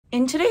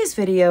In today's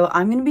video,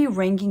 I'm going to be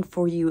ranking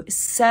for you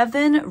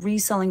 7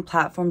 reselling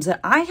platforms that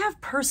I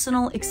have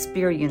personal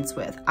experience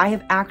with. I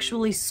have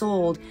actually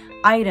sold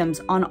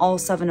items on all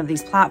 7 of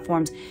these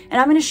platforms,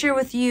 and I'm going to share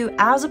with you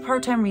as a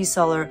part-time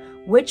reseller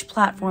which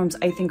platforms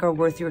I think are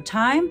worth your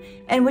time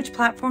and which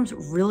platforms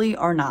really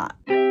are not.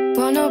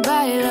 Won't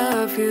nobody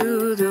love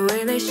you the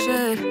way they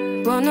should.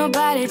 Won't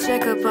nobody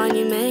check up on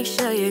you, make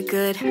sure you're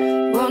good.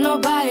 Won't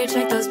nobody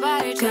check those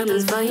body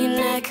tremors for your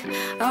neck.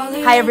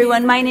 Hi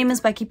everyone, my name is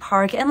Becky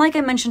Park, and like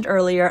I mentioned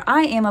earlier,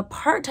 I am a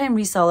part-time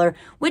reseller,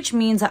 which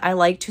means that I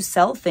like to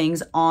sell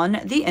things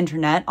on the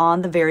internet,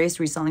 on the various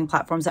reselling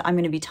platforms that I'm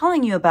going to be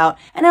telling you about,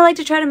 and I like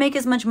to try to make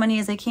as much money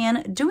as I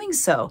can doing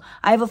so.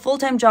 I have a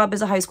full-time job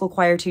as a high school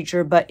choir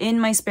teacher, but in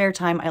my spare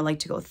time, I like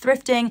to go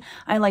thrifting.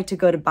 I like to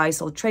go to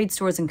buy-sold trade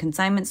stores and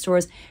consignment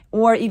stores,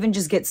 or even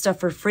just get stuff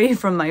for free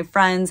from my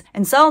friends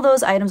and sell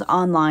those items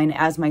online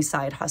as my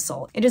side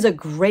hustle. It is a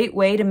great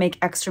way to make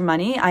extra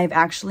money. I've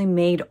actually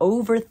made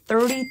over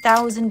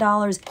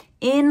 $30,000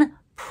 in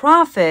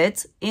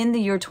profits in the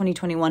year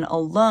 2021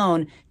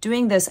 alone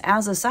doing this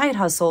as a side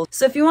hustle.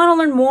 So if you want to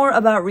learn more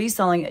about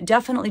reselling,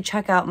 definitely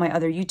check out my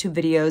other YouTube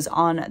videos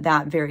on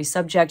that very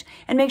subject,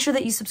 and make sure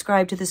that you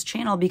subscribe to this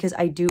channel because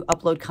I do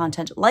upload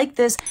content like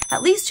this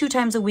at least 2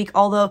 times a week,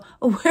 although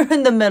we're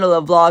in the middle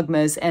of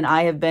Vlogmas and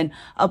I have been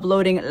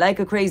uploading like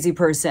a crazy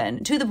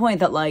person to the point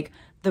that like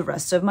the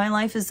rest of my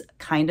life is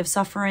kind of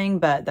suffering,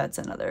 but that's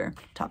another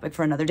topic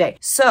for another day.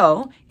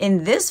 So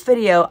in this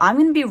video, I'm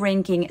going to be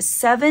ranking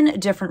 7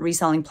 different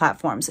reselling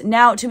platforms.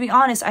 Now, to be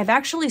honest, I've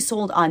actually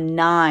sold on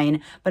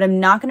 9, but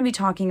I'm not going to be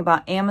talking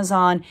about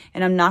Amazon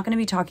and I'm not going to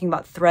be talking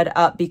about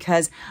ThreadUp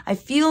because I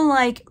feel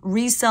like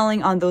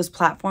reselling on those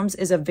platforms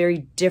is a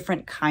very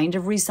different kind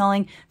of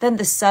reselling than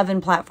the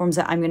 7 platforms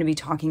that I'm going to be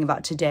talking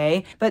about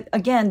today. But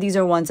again, these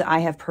are ones that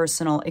I have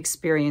personal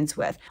experience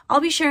with.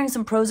 I'll be sharing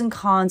some pros and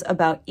cons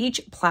about each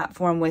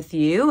platform with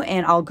you,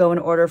 and I'll go in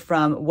order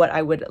from what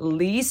I would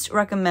least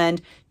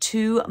recommend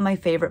to my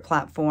favorite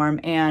platform,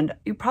 and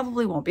you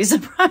probably won't be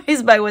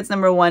surprised by what's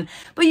number 1,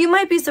 but you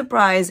might be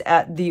surprised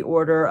at the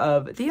order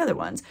of the other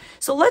ones.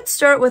 So let's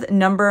start with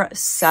number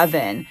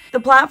 7. The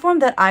platform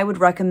that I would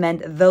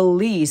recommend the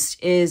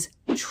least is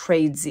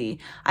Tradesy.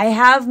 I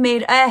have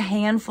made a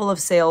handful of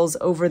sales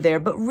over there,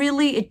 but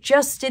really it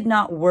just did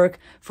not work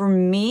for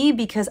me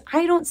because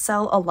I don't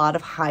sell a lot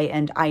of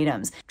high-end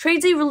items.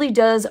 Tradesy really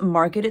does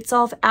market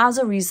itself as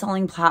a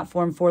reselling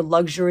platform for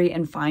luxury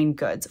and fine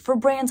goods, for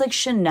brands like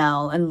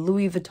Chanel and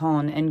Louis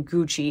Vuitton and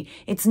Gucci.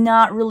 It's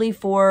not really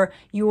for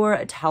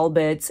your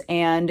Talbots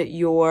and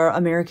your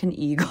American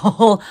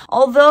Eagle.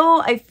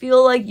 Although I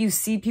feel like you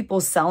see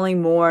people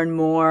selling more and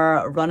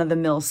more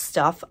run-of-the-mill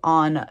stuff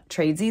on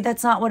Tradesy,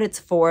 that's not what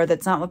it's for.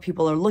 That's not what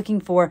people are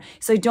looking for.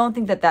 So I don't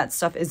think that that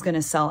stuff is going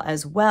to sell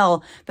as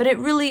well, but it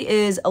really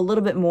is a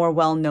little bit more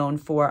well known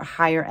for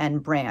higher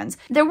end brands.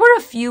 There were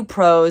a few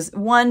pros,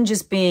 one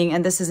just being,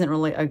 and this isn't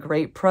really a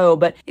great pro,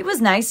 but it was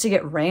nice to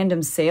get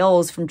random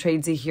sales from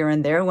Tradesy here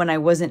and there when I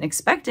wasn't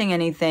expecting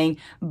anything,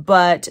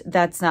 but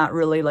that's not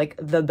really like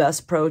the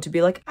best pro to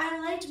be like, I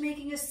liked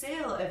making a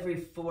sale every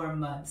 4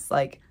 months.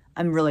 Like,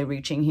 I'm really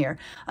reaching here.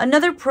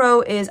 Another pro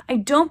is I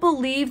don't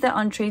believe that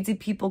on Tradesy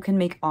people can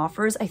make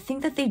offers. I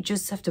think that they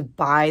just have to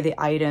buy the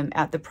item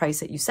at the price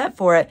that you set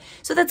for it.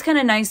 So that's kind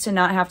of nice to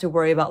not have to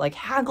worry about like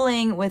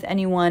haggling with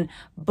anyone,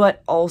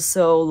 but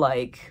also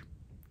like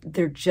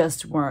there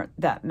just weren't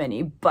that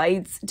many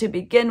bites to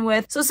begin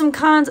with. So some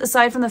cons,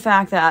 aside from the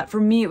fact that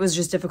for me, it was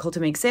just difficult to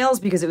make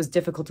sales because it was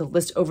difficult to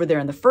list over there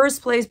in the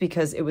first place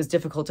because it was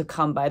difficult to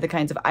come by the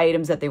kinds of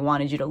items that they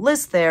wanted you to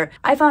list there.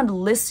 I found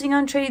listing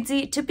on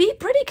Tradesy to be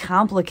pretty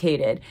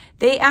complicated.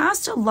 They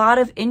asked a lot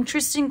of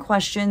interesting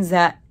questions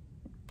that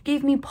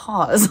gave me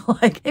pause.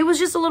 Like, it was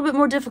just a little bit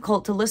more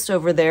difficult to list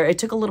over there. It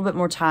took a little bit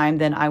more time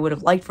than I would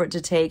have liked for it to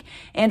take.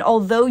 And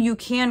although you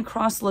can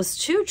cross-list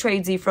to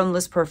Tradesy from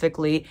List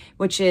Perfectly,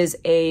 which is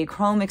a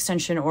Chrome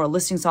extension or a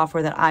listing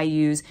software that I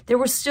use, there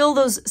were still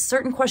those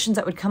certain questions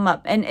that would come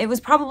up. And it was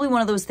probably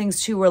one of those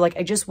things too, where like,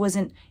 I just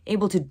wasn't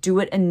able to do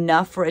it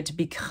enough for it to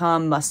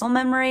become muscle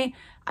memory.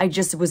 I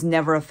just was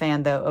never a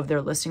fan, though, of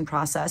their listing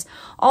process.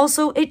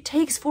 Also, it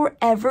takes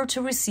forever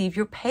to receive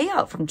your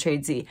payout from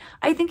Tradesy.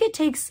 I think it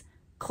takes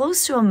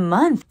close to a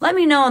month. Let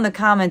me know in the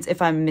comments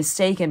if I'm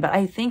mistaken, but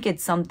I think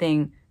it's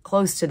something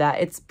close to that.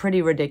 It's pretty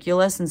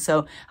ridiculous. And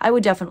so I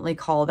would definitely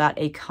call that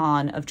a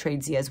con of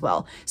Tradesy as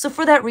well. So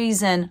for that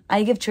reason,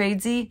 I give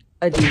Tradesy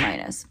a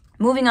D-.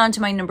 Moving on to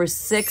my number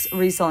 6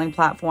 reselling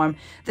platform,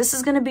 this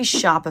is going to be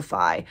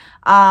Shopify.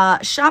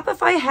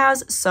 Shopify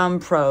has some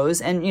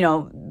pros, and you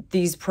know,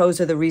 these pros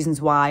are the reasons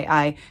why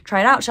I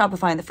tried out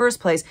Shopify in the first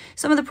place.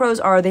 Some of the pros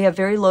are they have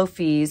very low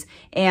fees,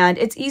 and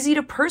it's easy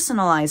to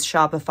personalize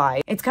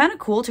Shopify. It's kind of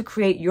cool to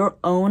create your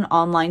own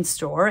online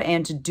store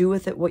and to do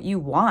with it what you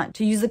want,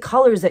 to use the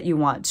colors that you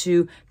want,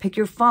 to pick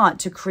your font,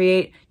 to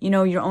create, you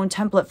know, your own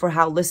template for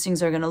how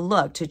listings are going to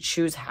look, to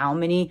choose how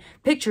many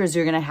pictures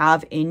you're going to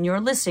have in your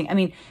listing. I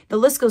mean, the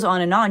list goes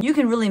on and on. You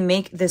can really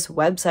make this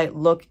website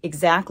look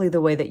exactly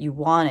the way that you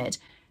want it.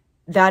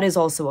 That is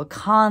also a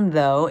con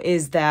though,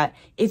 is that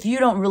if you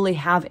don't really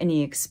have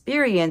any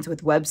experience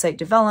with website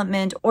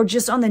development or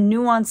just on the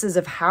nuances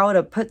of how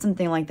to put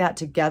something like that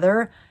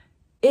together,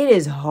 it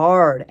is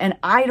hard. And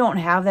I don't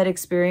have that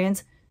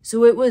experience,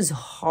 so it was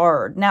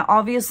hard. Now,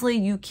 obviously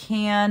you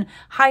can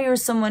hire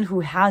someone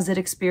who has that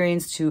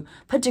experience to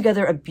put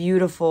together a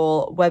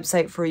beautiful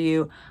website for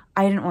you.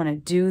 I didn't want to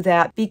do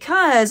that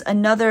because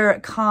another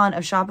con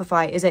of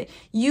Shopify is that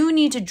you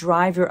need to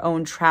drive your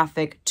own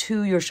traffic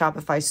to your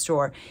Shopify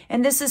store.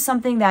 And this is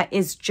something that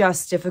is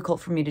just difficult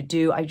for me to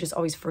do. I just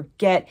always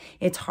forget.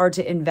 It's hard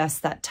to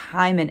invest that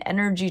time and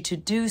energy to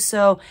do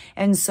so.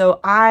 And so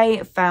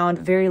I found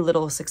very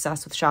little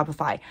success with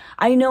Shopify.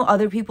 I know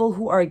other people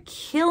who are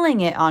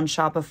killing it on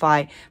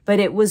Shopify, but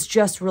it was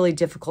just really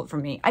difficult for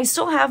me. I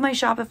still have my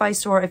Shopify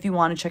store if you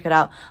want to check it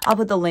out. I'll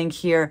put the link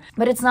here,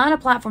 but it's not a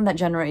platform that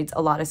generates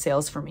a lot of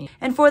sales for me.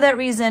 And for that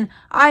reason,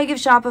 I give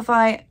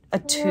Shopify a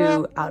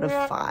 2 out of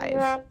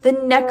 5. The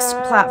next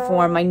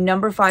platform, my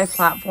number 5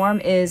 platform,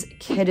 is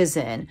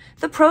Kitizen.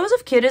 The pros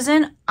of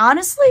Kitizen,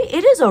 honestly,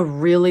 it is a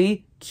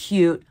really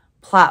cute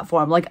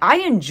platform. Like,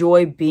 I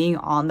enjoy being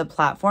on the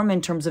platform in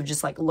terms of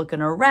just like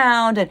looking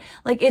around, and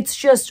like it's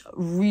just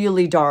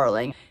really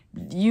darling.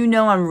 You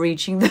know I'm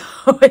reaching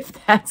though if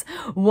that's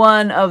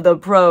one of the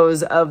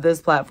pros of this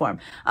platform.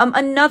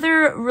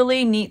 Another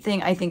really neat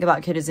thing I think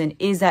about Kitizen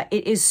is that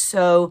it is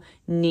so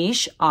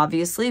niche,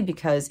 obviously,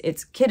 because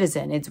it's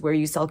Kitizen. It's where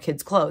you sell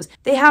kids' clothes.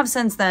 They have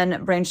since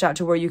then branched out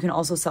to where you can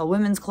also sell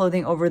women's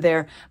clothing over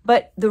there.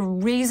 But the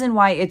reason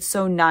why it's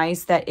so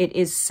nice that it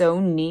is so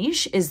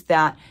niche is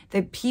that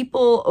the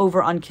people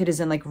over on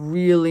Kitizen like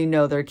really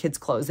know their kids'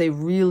 clothes. They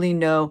really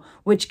know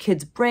which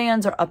kids'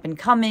 brands are up and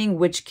coming,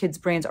 which kids'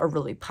 brands are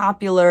really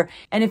popular.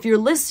 And if you're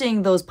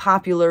listing those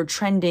popular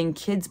trending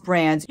kids'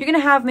 brands, you're going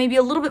to have maybe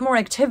a little bit more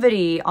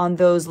activity on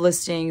those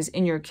listings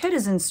in your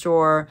Kitizen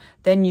store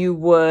than you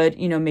would,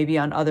 you know, maybe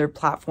on other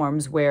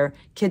platforms where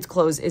kids'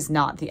 clothes is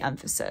not the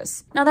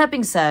emphasis. Now, that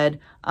being said,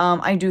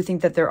 I do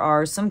think that there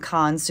are some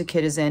cons to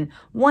Kitizen.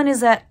 One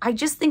is that I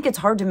just think it's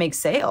hard to make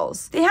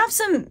sales. They have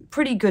some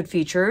pretty good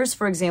features.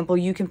 For example,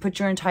 you can put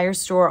your entire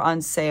store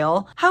on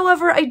sale.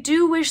 However, I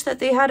do wish that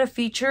they had a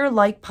feature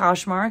like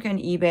Poshmark and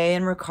eBay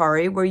and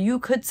Mercari where you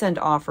could send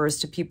offers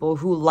to people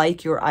who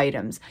like your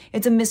items.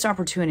 It's a missed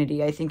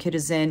opportunity. I think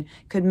Kitizen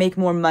could make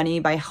more money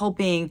by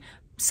helping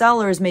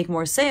sellers make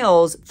more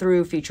sales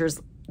through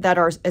features that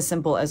are as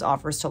simple as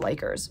offers to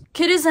likers.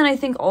 Kitizen, I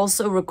think,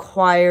 also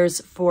requires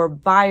for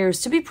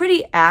buyers to be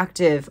pretty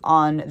active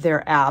on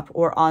their app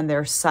or on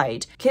their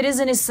site.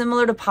 Kitizen is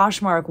similar to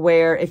Poshmark,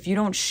 where if you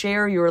don't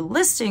share your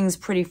listings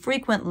pretty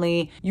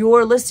frequently,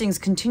 your listings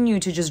continue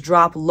to just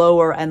drop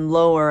lower and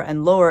lower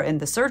and lower in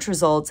the search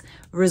results,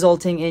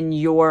 resulting in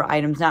your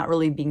items not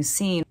really being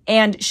seen.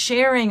 And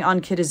sharing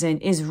on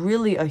Kitizen is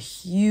really a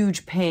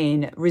huge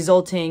pain,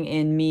 resulting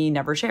in me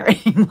never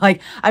sharing.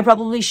 Like, I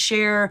probably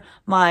share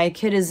my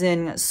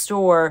Kitizen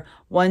store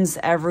once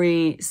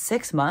every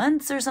 6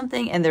 months or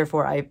something, and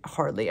therefore I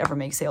hardly ever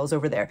make sales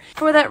over there.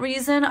 For that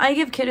reason, I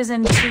give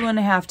Kitizen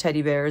 2.5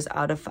 teddy bears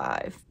out of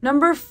 5.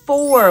 Number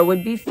 4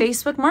 would be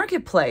Facebook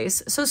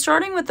Marketplace. So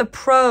starting with the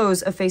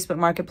pros of Facebook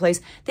Marketplace,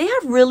 they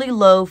have really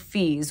low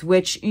fees,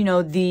 which, you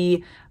know,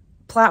 the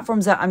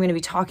platforms that I'm going to be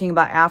talking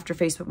about after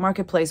Facebook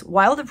Marketplace,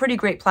 while they're pretty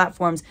great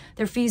platforms,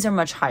 their fees are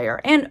much higher,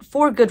 and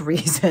for good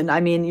reason. I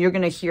mean, you're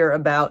going to hear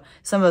about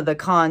some of the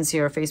cons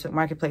here of Facebook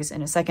Marketplace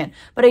in a second,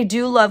 but I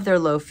do love their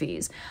low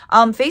fees.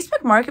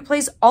 Facebook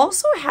Marketplace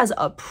also has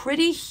a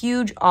pretty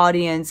huge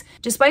audience,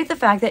 despite the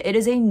fact that it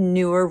is a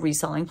newer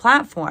reselling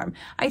platform.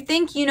 I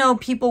think, you know,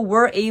 people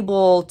were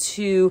able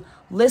to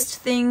list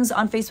things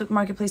on Facebook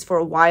Marketplace for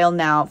a while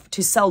now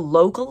to sell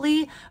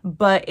locally,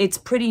 but it's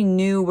pretty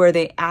new where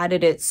they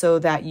added it so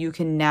that you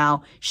can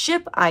now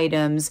ship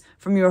items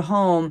from your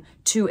home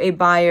to a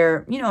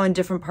buyer, you know, in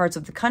different parts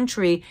of the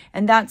country.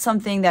 And that's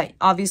something that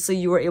obviously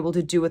you were able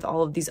to do with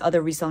all of these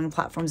other reselling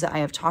platforms that I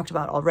have talked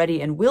about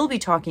already and will be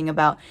talking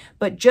about.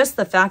 But just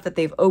the fact that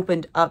they've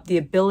opened up the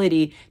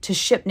ability to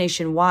ship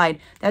nationwide,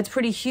 that's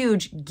pretty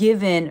huge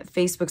given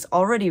Facebook's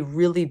already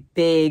really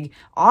big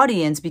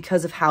audience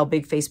because of how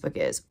big Facebook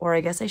is. Or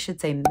I guess I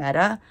should say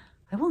Meta.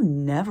 I will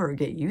never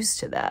get used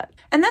to that.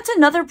 And that's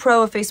another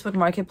pro of Facebook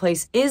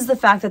Marketplace, is the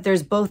fact that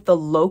there's both the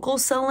local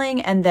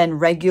selling and then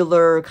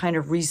regular kind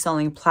of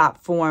reselling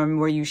platform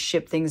where you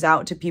ship things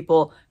out to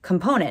people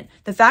component.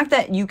 The fact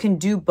that you can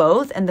do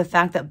both and the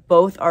fact that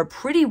both are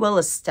pretty well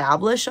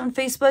established on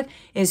Facebook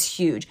is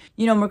huge.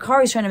 You know,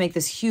 Mercari is trying to make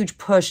this huge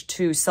push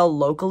to sell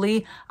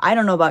locally. I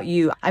don't know about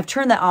you. I've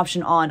turned that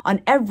option on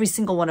every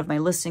single one of my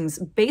listings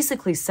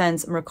basically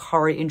since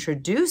Mercari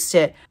introduced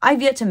it.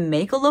 I've yet to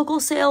make a local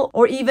sale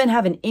or even have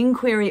have an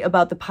inquiry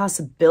about the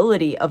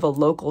possibility of a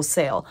local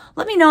sale.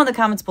 Let me know in the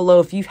comments below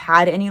if you've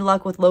had any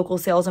luck with local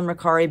sales on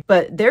Mercari,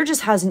 but there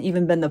just hasn't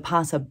even been the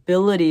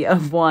possibility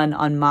of one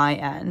on my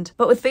end.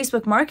 But with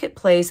Facebook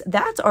Marketplace,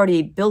 that's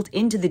already built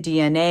into the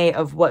DNA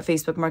of what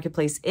Facebook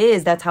Marketplace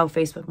is. That's how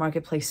Facebook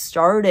Marketplace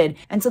started.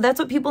 And so that's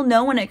what people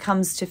know when it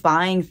comes to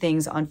buying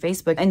things on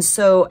Facebook. And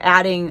so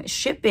adding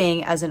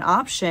shipping as an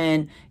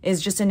option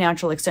is just a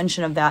natural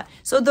extension of that.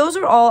 So those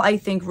are all, I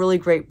think, really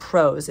great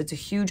pros. It's a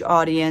huge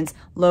audience,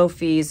 low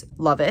fees,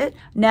 love it.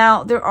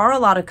 Now, there are a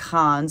lot of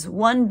cons,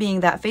 one being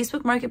that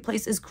Facebook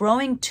Marketplace is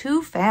growing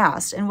too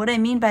fast. And what I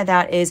mean by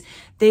that is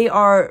they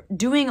are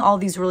doing all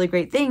these really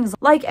great things,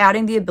 like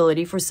adding the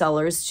ability for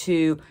sellers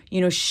to,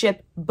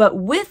 ship. But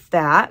with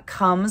that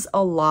comes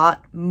a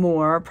lot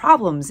more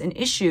problems and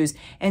issues.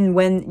 And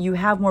when you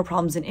have more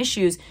problems and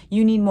issues,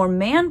 you need more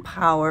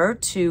manpower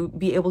to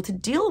be able to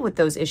deal with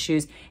those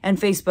issues. And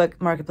Facebook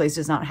Marketplace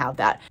does not have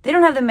that. They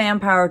don't have the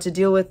manpower to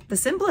deal with the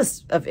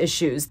simplest of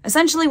issues.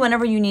 Essentially,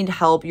 whenever you need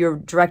help, you're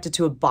directed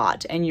to a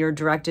bot and you're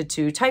directed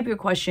to type your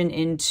question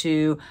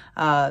into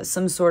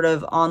some sort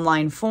of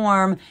online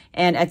form.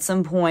 And at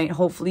some point,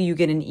 hopefully you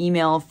get an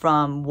email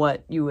from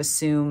what you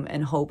assume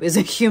and hope is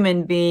a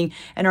human being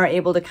and are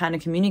able to kind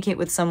of communicate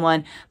with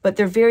someone, but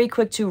they're very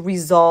quick to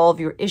resolve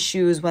your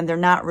issues when they're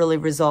not really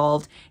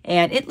resolved.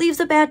 And it leaves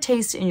a bad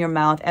taste in your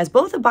mouth as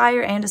both a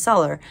buyer and a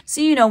seller.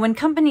 So, when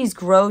companies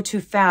grow too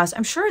fast,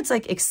 I'm sure it's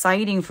like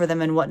exciting for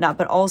them and whatnot,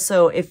 but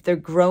also if they're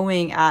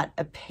growing at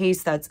a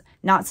pace that's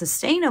not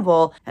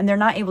sustainable and they're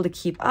not able to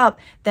keep up,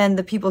 then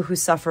the people who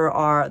suffer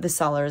are the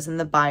sellers and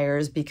the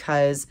buyers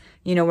because,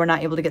 we're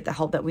not able to get the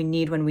help that we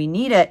need when we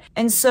need it.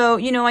 And so,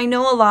 I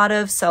know a lot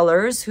of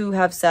sellers who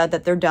have said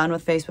that they're done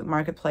with Facebook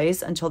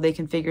Marketplace until they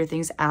can figure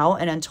things out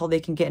and until they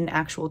can get an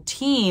actual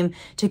team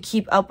to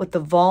keep up with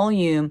the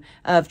volume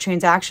of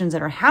transactions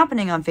that are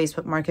happening on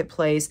Facebook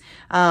Marketplace.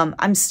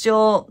 I'm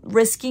still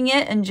risking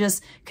it and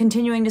just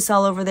continuing to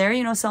sell over there,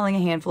 selling a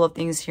handful of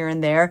things here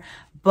and there.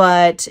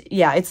 But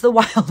yeah, it's the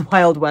wild,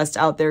 wild west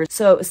out there.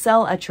 So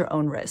sell at your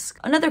own risk.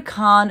 Another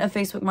con of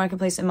Facebook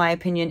Marketplace, in my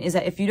opinion, is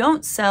that if you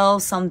don't sell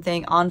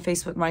something on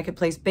Facebook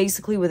Marketplace,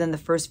 basically within the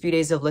first few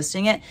days of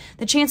listing it,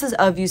 the chances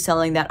of you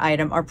selling that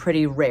item are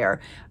pretty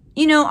rare.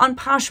 On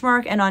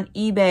Poshmark and on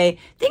eBay,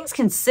 things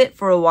can sit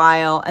for a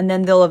while and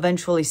then they'll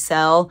eventually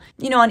sell.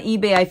 On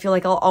eBay, I feel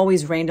like I'll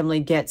always randomly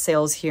get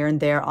sales here and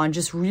there on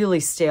just really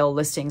stale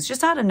listings,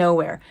 just out of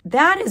nowhere.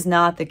 That is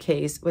not the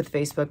case with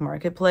Facebook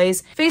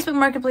Marketplace. Facebook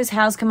Marketplace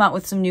has come out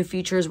with some new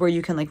features where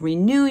you can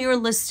renew your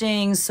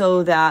listings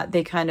so that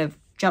they kind of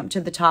jump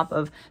to the top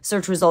of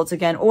search results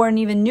again. Or an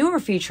even newer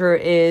feature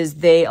is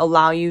they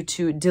allow you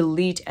to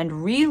delete and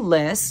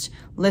relist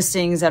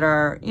listings that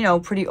are,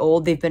 pretty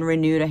old. They've been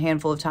renewed a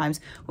handful of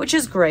times, which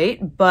is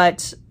great.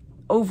 But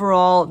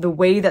overall, the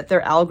way that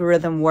their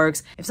algorithm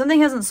works, if something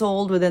hasn't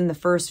sold within the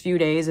first few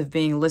days of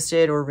being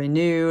listed or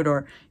renewed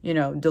or,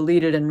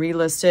 deleted and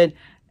relisted,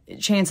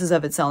 chances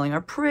of it selling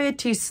are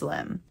pretty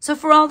slim. So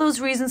for all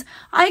those reasons,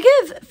 I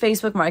give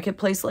Facebook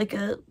Marketplace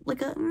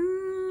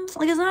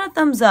it's not a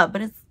thumbs up,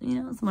 but it's,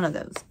 it's one of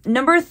those.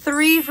 Number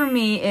 3 for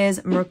me is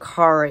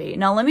Mercari.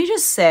 Now, let me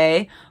just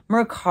say,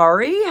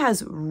 Mercari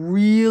has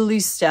really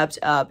stepped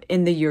up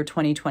in the year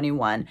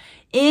 2021.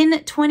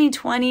 In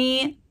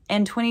 2020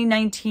 and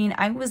 2019,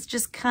 I was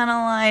just kind of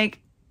like,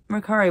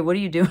 Mercari, what are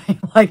you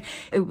doing?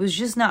 It was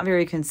just not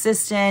very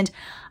consistent.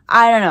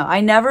 I don't know.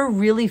 I never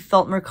really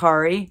felt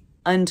Mercari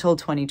until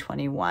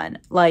 2021.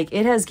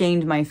 It has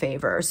gained my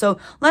favor. So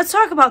let's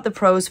talk about the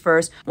pros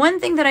first. One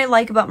thing that I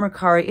like about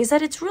Mercari is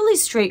that it's really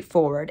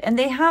straightforward and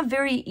they have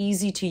very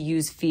easy to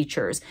use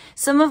features.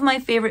 Some of my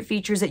favorite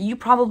features that you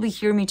probably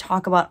hear me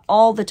talk about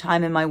all the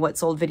time in my What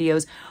Sold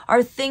videos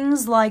are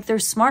things like their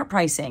smart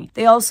pricing.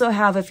 They also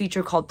have a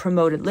feature called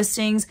promoted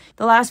listings.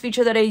 The last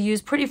feature that I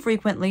use pretty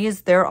frequently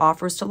is their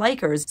offers to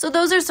likers. So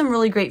those are some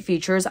really great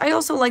features. I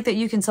also like that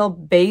you can sell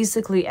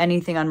basically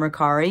anything on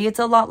Mercari. It's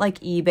a lot like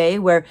eBay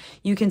where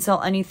you can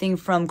sell anything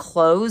from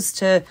clothes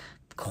to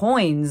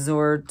coins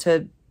or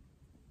to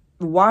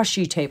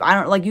washi tape.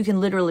 You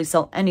can literally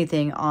sell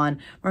anything on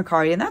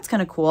Mercari, and that's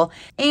kind of cool.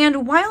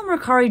 And while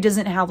Mercari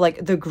doesn't have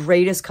the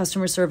greatest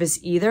customer service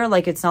either,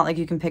 it's not like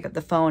you can pick up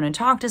the phone and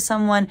talk to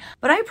someone,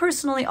 but I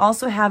personally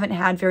also haven't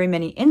had very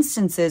many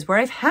instances where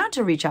I've had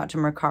to reach out to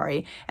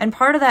Mercari. And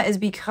part of that is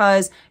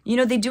because,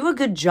 they do a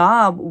good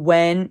job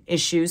when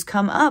issues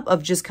come up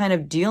of just kind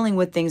of dealing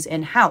with things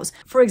in-house.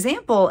 For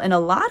example, in a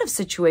lot of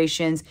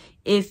situations,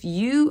 if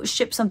you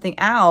ship something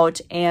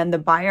out and the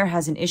buyer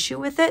has an issue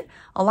with it,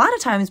 a lot of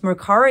times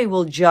Mercari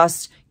will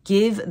just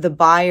give the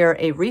buyer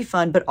a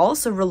refund, but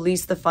also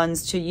release the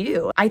funds to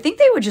you. I think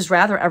they would just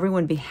rather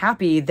everyone be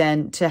happy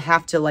than to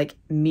have to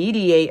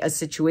mediate a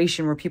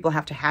situation where people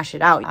have to hash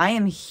it out. I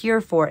am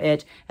here for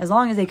it as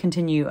long as they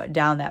continue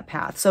down that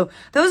path. So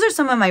those are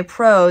some of my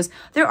pros.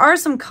 There are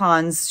some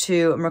cons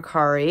to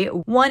Mercari.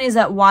 One is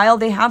that while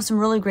they have some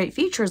really great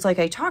features like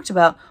I talked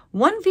about,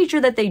 one feature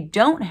that they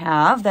don't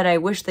have that I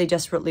wish they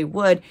desperately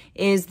would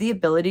is the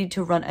ability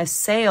to run a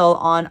sale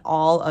on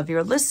all of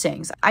your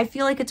listings. I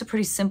feel like it's a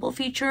pretty simple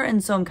feature feature,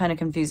 and so I'm kind of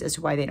confused as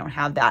to why they don't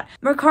have that.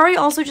 Mercari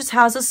also just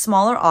has a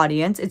smaller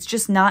audience. It's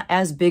just not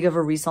as big of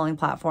a reselling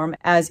platform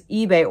as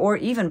eBay or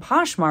even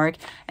Poshmark.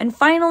 And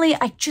finally,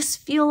 I just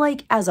feel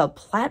like as a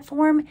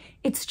platform,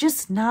 it's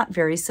just not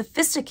very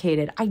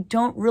sophisticated. I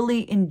don't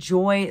really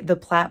enjoy the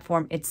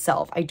platform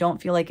itself. I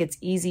don't feel like it's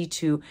easy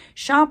to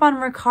shop on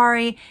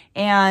Mercari,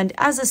 and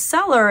as a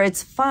seller,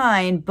 it's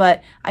fine,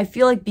 but I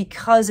feel like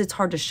because it's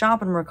hard to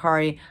shop on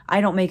Mercari,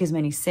 I don't make as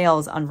many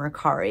sales on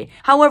Mercari.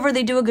 However,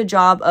 they do a good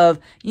job of,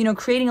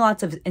 creating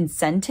lots of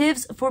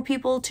incentives for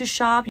people to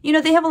shop.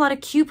 They have a lot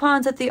of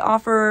coupons that they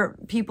offer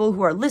people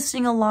who are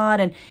listing a lot,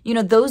 and,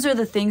 those are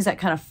the things that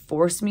kind of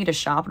force me to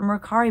shop on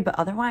Mercari, but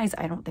otherwise,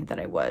 I don't think that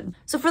I would.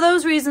 So for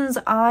those reasons,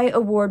 I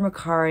award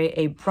Mercari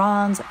a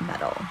bronze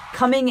medal.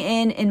 Coming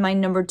in my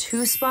number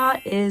 2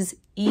 spot is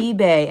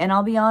eBay. And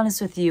I'll be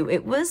honest with you,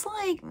 it was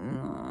like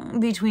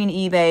between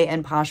eBay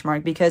and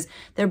Poshmark because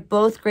they're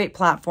both great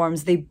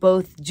platforms. They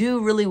both do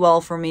really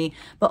well for me,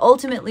 but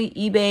ultimately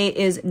eBay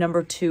is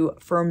number 2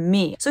 for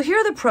me. So here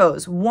are the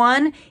pros.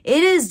 1,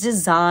 it is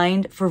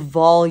designed for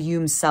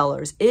volume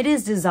sellers. It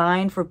is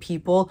designed for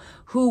people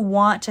who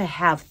want to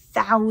have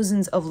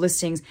thousands of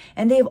listings,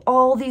 and they have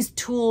all these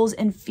tools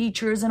and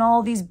features and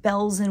all these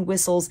bells and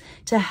whistles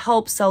to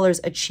help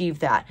sellers achieve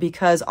that,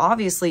 because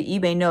obviously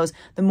eBay knows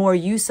the more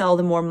you sell,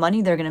 the more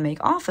money they're going to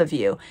make off of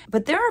you.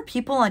 But there are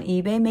people on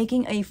eBay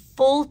making a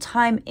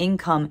full-time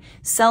income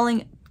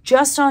selling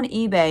just on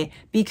eBay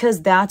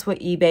because that's what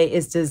eBay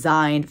is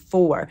designed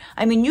for.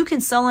 I mean, you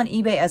can sell on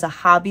eBay as a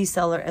hobby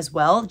seller as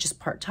well, just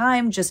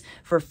part-time, just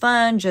for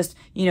fun, just,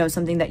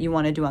 something that you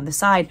want to do on the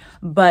side,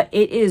 but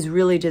it is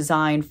really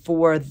designed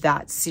for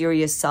that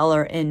serious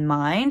seller in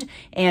mind.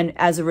 And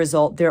as a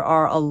result, there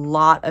are a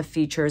lot of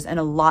features and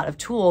a lot of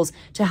tools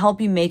to help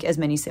you make as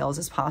many sales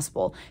as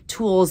possible.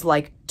 Tools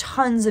like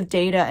tons of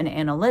data and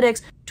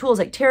analytics, tools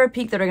like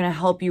Terapeak that are going to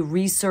help you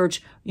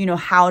research,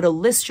 how to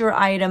list your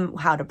item,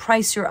 how to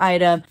price your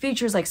item,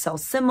 features like Sell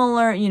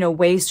Similar,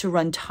 ways to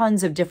run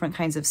tons of different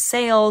kinds of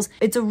sales.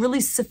 It's a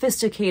really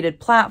sophisticated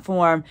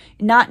platform,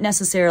 not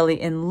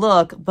necessarily in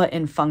look, but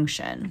in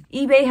function.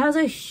 eBay has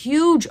a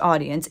huge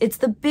audience. It's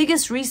the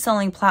biggest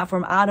reselling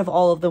platform out of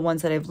all of the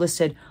ones that I've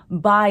listed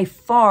by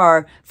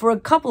far for a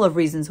couple of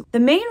reasons. The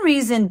main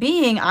reason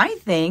being, I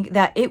think,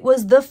 that it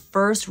was the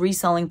first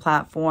reselling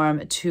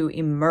platform to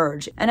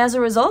emerge. And as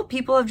a result,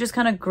 people have just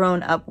kind of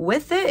grown up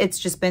with it. It's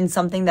just been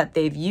something that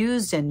they've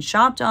used and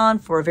shopped on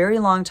for a very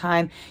long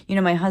time.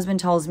 My husband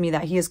tells me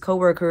that he has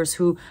coworkers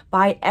who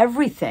buy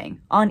everything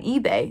on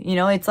eBay.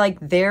 It's like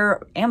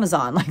their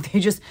Amazon. Like they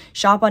just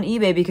shop on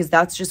eBay because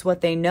that's just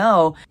what they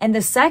know. And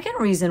the second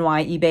reason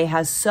why eBay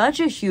has such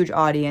a huge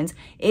audience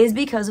is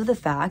because of the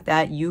fact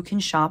that you can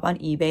shop on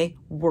eBay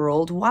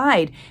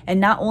worldwide. And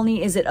not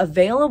only is it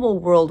available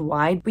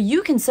worldwide, but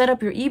you can set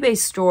up your eBay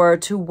store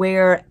to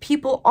where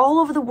people all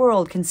over the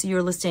world can see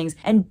your listings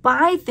and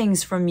buy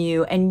things from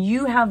you, and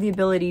you have the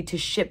ability to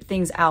ship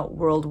things out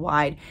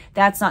worldwide.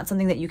 That's not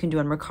something that you can do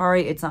on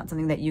Mercari. It's not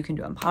something that you can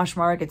do on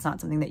Poshmark. It's not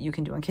something that you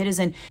can do on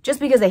Citizen. Just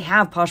because they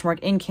have Poshmark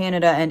in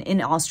Canada and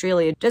in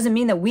Australia doesn't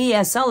mean that we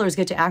as sellers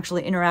get to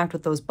actually interact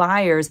with those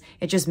buyers.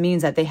 It just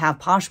means that they have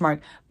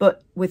Poshmark.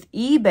 But with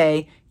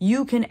eBay,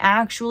 you can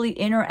actually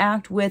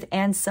interact with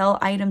and sell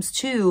items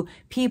to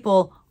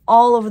people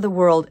all over the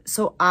world.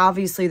 So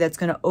obviously that's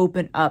going to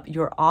open up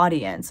your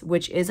audience,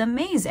 which is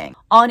amazing.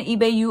 On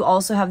eBay, you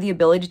also have the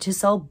ability to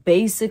sell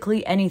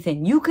basically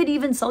anything. You could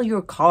even sell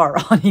your car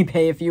on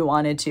eBay if you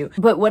wanted to.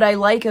 But what I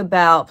like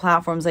about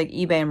platforms like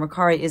eBay and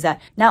Mercari is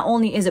that not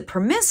only is it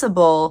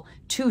permissible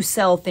to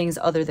sell things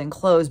other than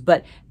clothes,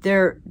 but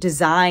they're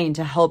designed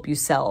to help you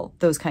sell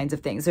those kinds of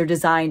things. They're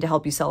designed to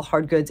help you sell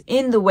hard goods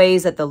in the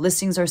ways that the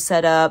listings are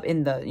set up,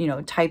 in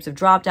the, types of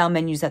drop-down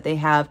menus that they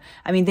have.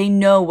 I mean, they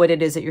know what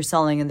it is that you're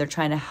selling, and they're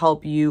trying to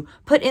help you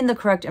put in the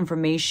correct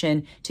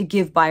information to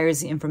give buyers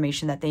the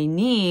information that they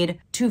need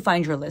to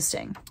find your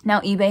listing.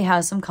 Now, eBay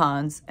has some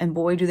cons, and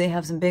boy, do they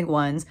have some big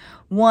ones.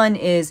 One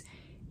is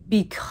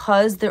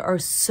because there are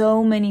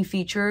so many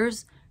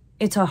features,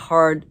 it's a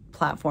hard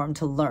platform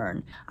to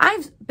learn.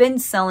 I've been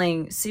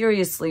selling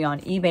seriously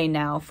on eBay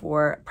now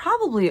for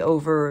probably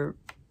over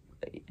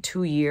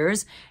 2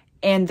 years,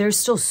 and there's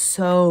still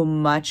so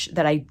much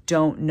that I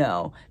don't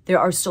know. There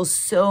are still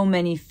so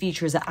many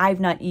features that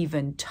I've not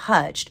even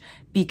touched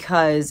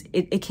because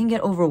it can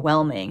get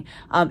overwhelming.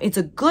 It's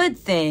a good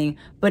thing,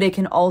 but it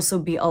can also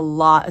be a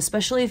lot,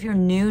 especially if you're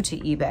new to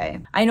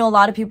eBay. I know a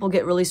lot of people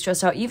get really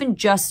stressed out, even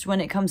just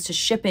when it comes to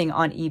shipping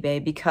on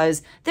eBay,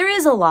 because there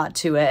is a lot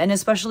to it. And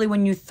especially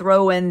when you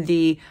throw in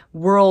the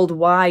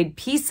worldwide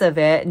piece of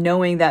it,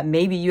 knowing that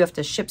maybe you have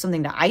to ship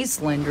something to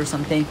Iceland or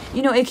something,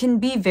 it can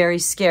be very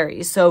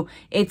scary. So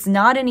it's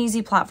not an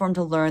easy platform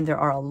to learn. There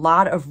are a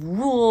lot of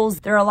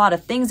rules. There are a lot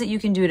of things that you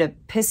can do to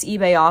piss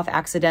eBay off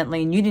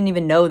accidentally, and you didn't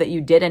even know that you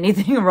you did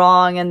anything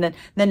wrong, and then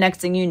the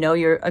next thing you know,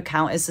 your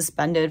account is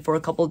suspended for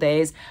a couple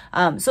days.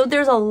 So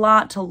there's a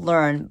lot to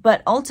learn,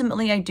 but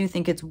ultimately I do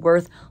think it's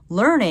worth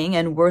learning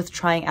and worth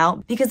trying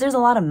out because there's a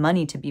lot of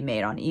money to be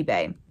made on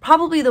eBay.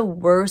 Probably the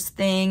worst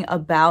thing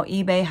about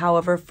eBay,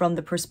 however, from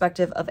the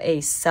perspective of a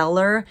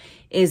seller,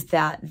 is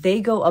that they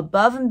go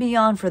above and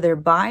beyond for their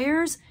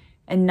buyers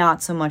and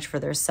not so much for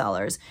their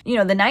sellers. You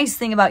know, the nice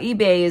thing about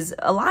eBay is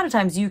a lot of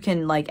times you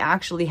can like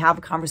actually have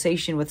a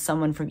conversation with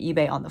someone from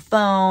eBay on the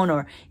phone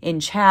or in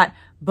chat,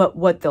 but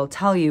what they'll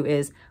tell you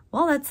is,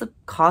 well, that's the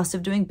cost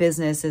of doing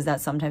business, is that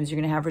sometimes you're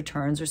going to have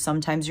returns, or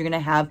sometimes you're going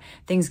to have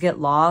things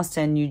get lost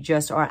and you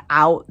just are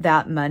out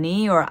that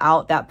money or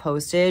out that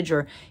postage,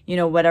 or, you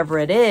know, whatever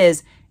it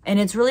is. And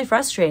it's really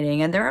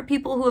frustrating. And there are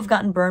people who have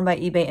gotten burned by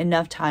eBay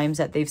enough times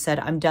that they've said,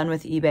 I'm done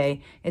with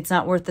eBay. It's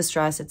not worth the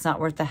stress. It's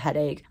not worth the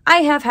headache. I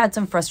have had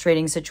some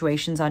frustrating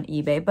situations on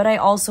eBay, but I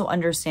also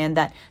understand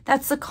that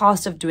that's the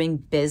cost of doing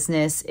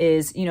business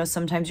is, you know,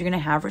 sometimes you're going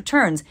to have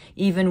returns,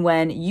 even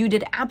when you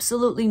did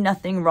absolutely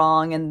nothing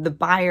wrong and the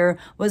buyer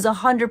was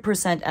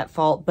 100% at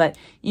fault. But,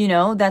 you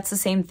know, that's the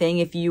same thing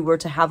if you were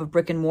to have a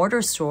brick and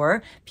mortar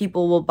store.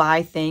 People will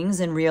buy things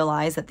and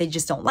realize that they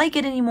just don't like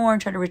it anymore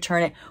and try to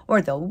return it,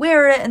 or they'll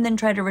wear it and then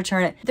try to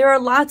return it. There are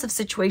lots of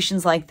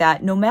situations like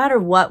that, no matter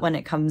what, when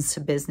it comes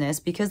to business,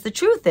 because the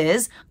truth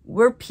is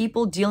we're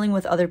people dealing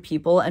with other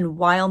people. And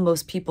while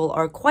most people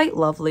are quite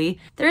lovely,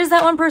 there is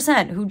that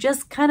 1% who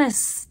just kind of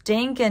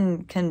stink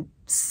and can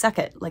suck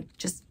it. Like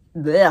just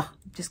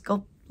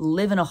go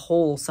live in a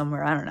hole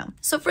somewhere. I don't know.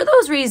 So for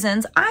those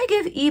reasons, I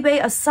give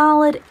eBay a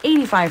solid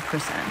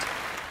 85%.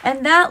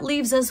 And that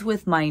leaves us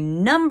with my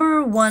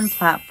number one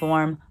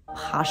platform,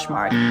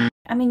 Poshmark.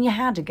 I mean, you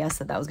had to guess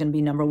that that was going to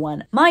be number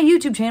one. My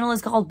YouTube channel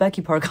is called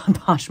Becky Park on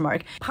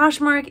Poshmark.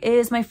 Poshmark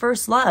is my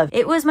first love.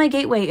 It was my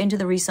gateway into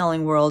the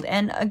reselling world,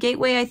 and a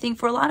gateway, I think,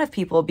 for a lot of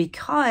people,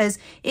 because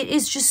it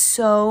is just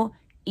so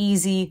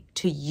easy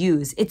to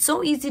use. It's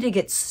so easy to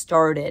get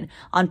started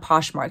on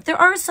Poshmark. There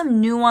are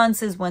some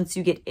nuances once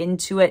you get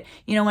into it,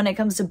 you know, when it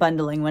comes to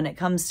bundling, when it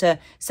comes to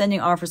sending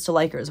offers to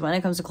likers, when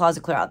it comes to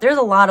closet clear out. There's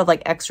a lot of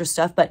like extra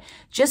stuff, but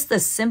just the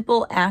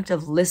simple act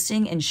of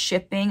listing and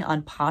shipping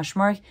on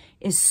Poshmark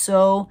is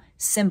so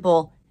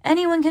simple.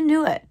 Anyone can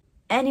do it.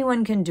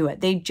 Anyone can do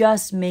it. They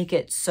just make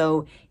it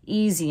so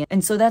easy.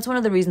 And so that's one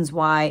of the reasons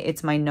why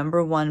it's my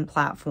number one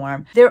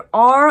platform. There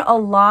are a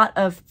lot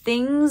of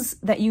things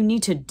that you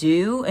need to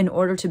do in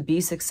order to be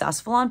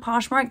successful on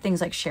Poshmark,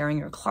 things like sharing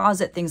your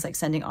closet, things like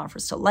sending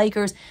offers to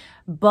likers.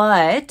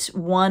 But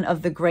one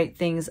of the great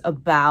things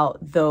about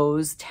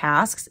those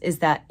tasks is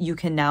that you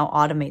can now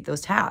automate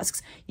those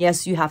tasks.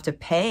 Yes, you have to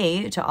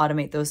pay to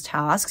automate those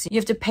tasks. You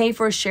have to pay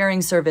for a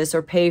sharing service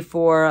or pay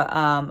for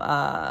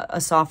a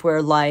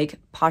software like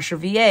Posher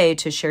VA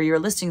to share your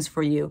listings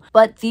for you.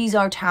 But these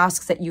are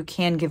tasks that you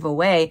can give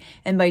away.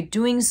 And by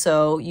doing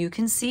so, you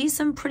can see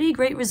some pretty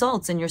great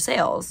results in your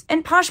sales.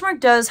 And Poshmark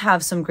does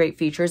have some great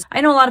features. I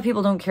know a lot of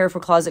people don't care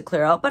for closet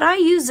clear out, but I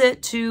use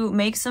it to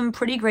make some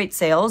pretty great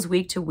sales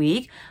week to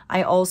week.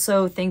 I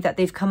also think that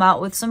they've come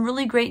out with some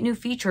really great new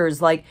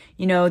features, like,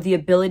 you know, the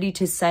ability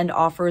to send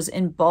offers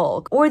in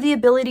bulk, or the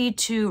ability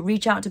to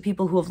reach out to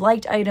people who have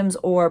liked items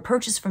or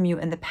purchased from you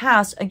in the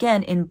past,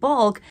 again, in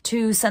bulk,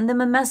 to send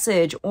them a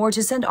message or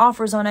to send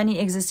offers on any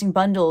existing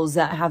bundles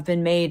that have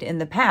been made in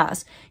the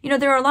past. You know,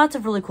 there are lots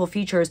of really cool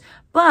features,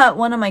 but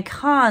one of my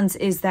cons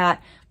is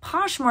that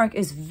Poshmark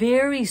is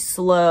very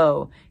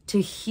slow to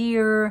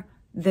hear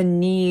the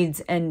needs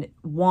and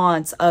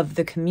wants of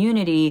the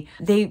community.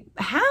 They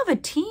have a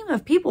team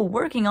of people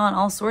working on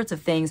all sorts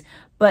of things,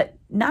 but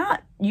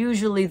not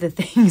usually the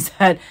things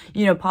that,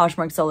 you know,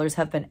 Poshmark sellers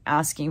have been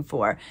asking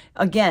for.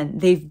 Again,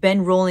 they've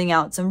been rolling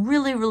out some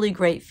really, really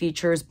great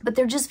features, but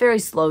they're just very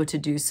slow to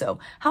do so.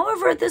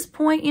 However, at this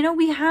point, you know,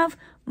 we have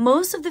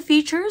most of the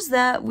features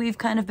that we've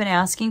kind of been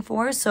asking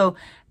for. So,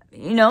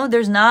 you know,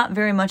 there's not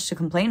very much to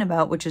complain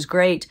about, which is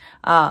great.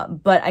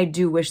 But I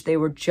do wish they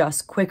were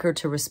just quicker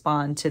to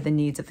respond to the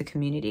needs of the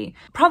community.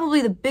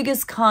 Probably the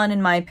biggest con,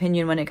 in my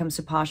opinion, when it comes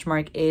to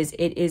Poshmark is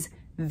it is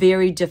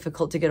very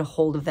difficult to get a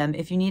hold of them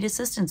if you need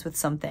assistance with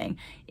something.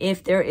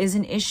 If there is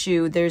an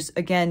issue, there's,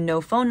 again, no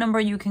phone number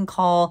you can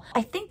call.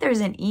 I think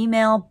there's an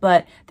email,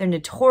 but they're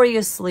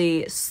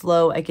notoriously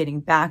slow at getting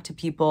back to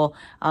people.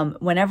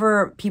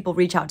 Whenever people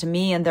reach out to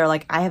me and they're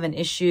like, I have an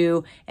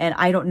issue and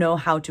I don't know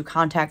how to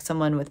contact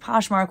someone with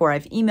Poshmark, or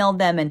I've emailed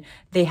them and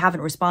they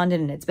haven't responded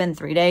and it's been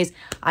 3 days,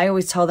 I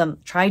always tell them,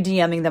 try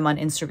DMing them on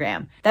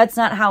Instagram. That's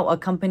not how a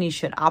company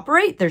should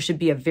operate. There should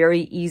be a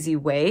very easy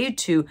way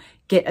to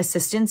get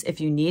assistance if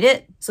you need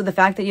it. So the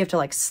fact that you have to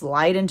like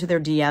slide into their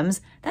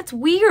DMs, that's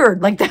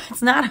weird. Like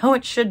that's not how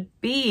it should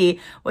be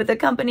with a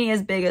company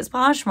as big as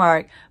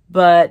Poshmark,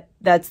 but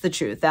that's the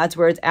truth. That's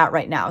where it's at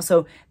right now.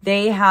 So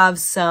they have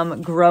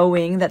some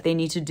growing that they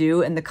need to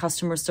do in the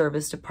customer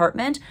service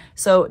department.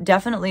 So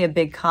definitely a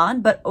big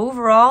con, but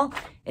overall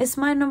it's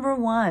my number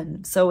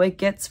one. So it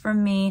gets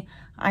from me,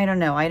 I don't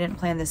know, I didn't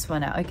plan this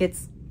one out. It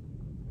gets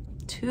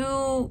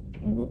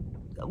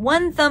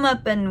one thumb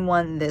up and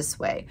one this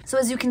way. So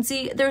as you can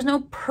see, there's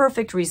no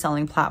perfect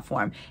reselling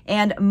platform,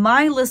 and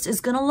my list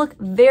is going to look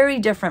very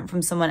different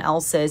from someone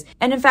else's.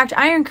 And in fact,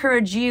 I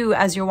encourage you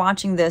as you're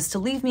watching this to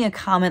leave me a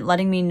comment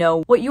letting me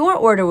know what your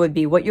order would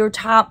be, what your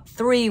top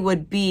 3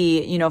 would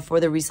be, you know, for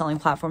the reselling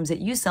platforms that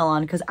you sell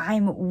on, because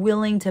I'm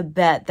willing to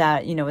bet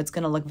that, you know, it's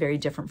going to look very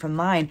different from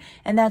mine,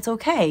 and that's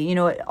okay. You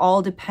know, it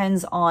all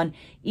depends on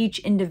each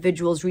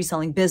individual's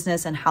reselling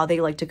business and how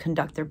they like to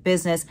conduct their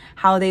business,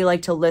 how they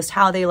like to list,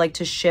 how they like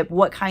to ship,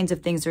 what kinds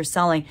of things they're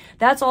selling.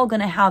 That's all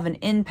going to have an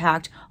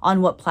impact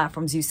on what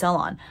platforms you sell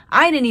on.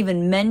 I didn't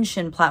even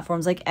mention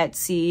platforms like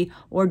Etsy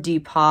or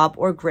Depop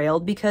or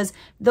Grailed because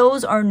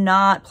those are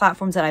not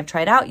platforms that I've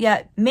tried out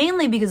yet,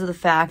 mainly because of the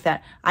fact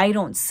that I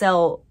don't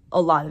sell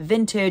a lot of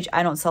vintage,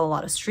 I don't sell a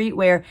lot of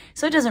streetwear,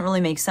 so it doesn't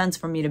really make sense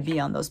for me to be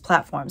on those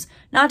platforms.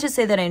 Not to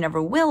say that I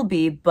never will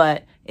be,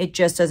 but it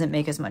just doesn't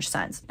make as much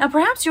sense. Now,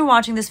 perhaps you're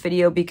watching this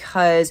video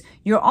because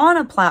you're on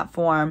a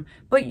platform,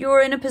 but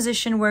you're in a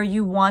position where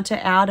you want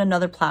to add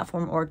another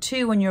platform or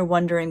two and you're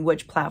wondering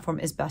which platform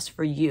is best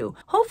for you.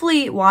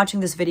 Hopefully watching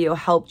this video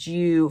helped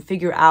you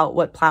figure out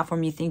what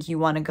platform you think you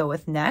want to go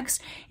with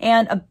next.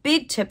 And a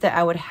big tip that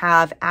I would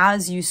have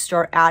as you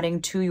start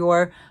adding to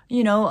your,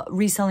 you know,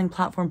 reselling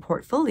platform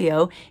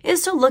portfolio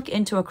is to look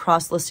into a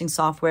cross-listing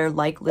software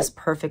like List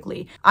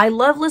Perfectly. I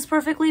love List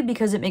Perfectly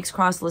because it makes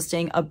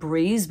cross-listing a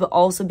breeze, but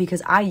also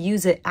because I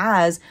use it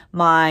as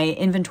my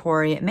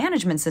inventory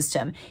management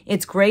system.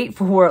 It's great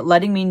for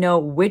letting me know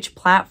which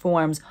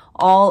platforms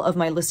all of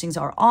my listings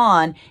are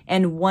on,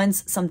 and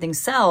once something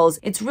sells,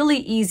 it's really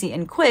easy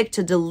and quick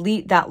to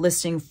delete that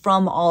listing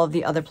from all of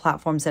the other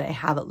platforms that I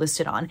have it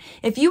listed on.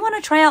 If you want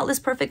to try out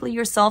List Perfectly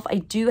yourself, I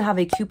do have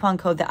a coupon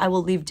code that I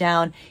will leave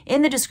down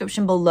in the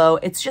description below.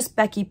 It's just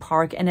Becky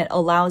Park, and it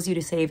allows you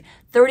to save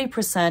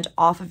 30%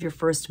 off of your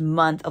first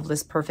month of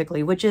List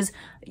Perfectly, which is,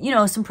 you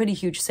know, some pretty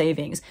huge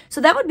savings. So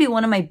that would be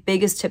one of my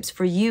biggest tips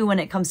for you when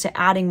it comes to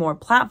adding more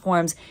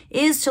platforms,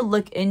 is to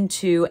look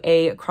into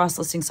a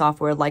cross-listing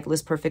software like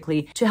List Perfectly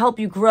to help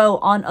you grow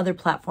on other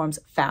platforms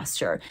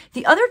faster.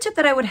 The other tip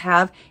that I would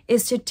have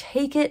is to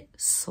take it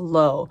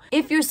slow.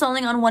 If you're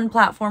selling on one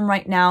platform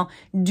right now,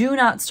 do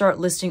not start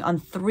listing on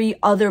 3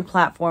 other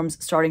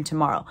platforms starting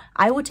tomorrow.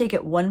 I would take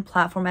it one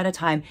platform at a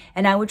time,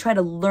 and I would try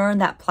to learn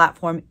that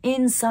platform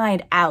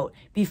inside out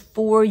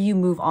before you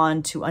move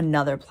on to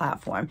another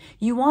platform.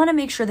 You want to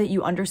make sure that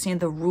you understand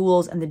the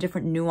rules and the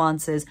different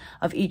nuances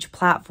of each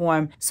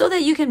platform so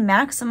that you can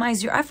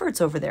maximize your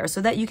efforts over there,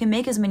 so that you can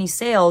make as many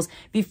sales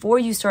before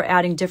you start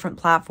adding different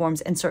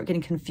platforms and start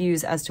getting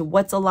confused as to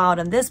what's allowed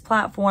on this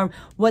platform,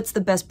 what's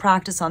the best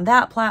practice on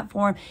that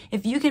platform.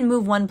 If you can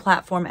move one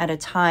platform at a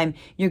time,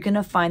 you're going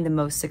to find the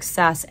most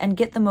success and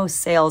get the most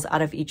sales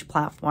out of each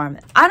platform.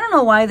 I don't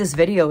know why this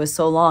video is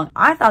so long.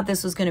 I thought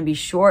this was going to be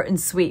short and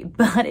sweet,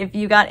 but if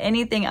you got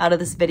anything out of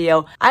this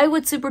video, I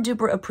would super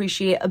duper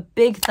appreciate a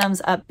big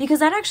thumbs up, because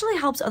that actually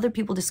helps other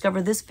people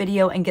discover this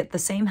video and get the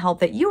same help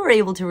that you were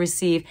able to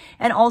receive,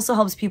 and also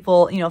helps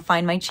people, you know,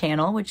 find my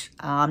channel, which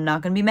I'm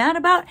not going to be mad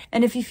about.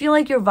 And if you feel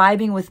like you're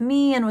vibing with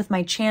me and with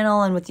my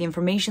channel and with the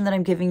information that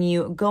I'm giving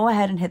you, go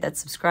ahead and hit that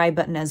subscribe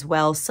button as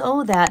well,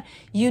 so that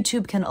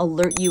YouTube can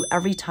alert you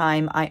every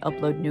time I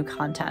upload new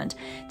content.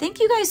 Thank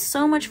you guys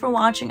so much for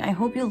watching. I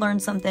hope you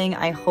learned something.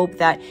 I hope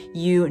that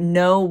you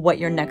know what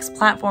your next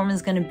platform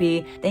is going to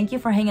be. Thank you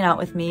for hanging out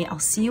with me. I'll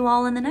see you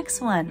all in the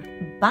next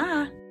one.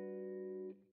 Bye.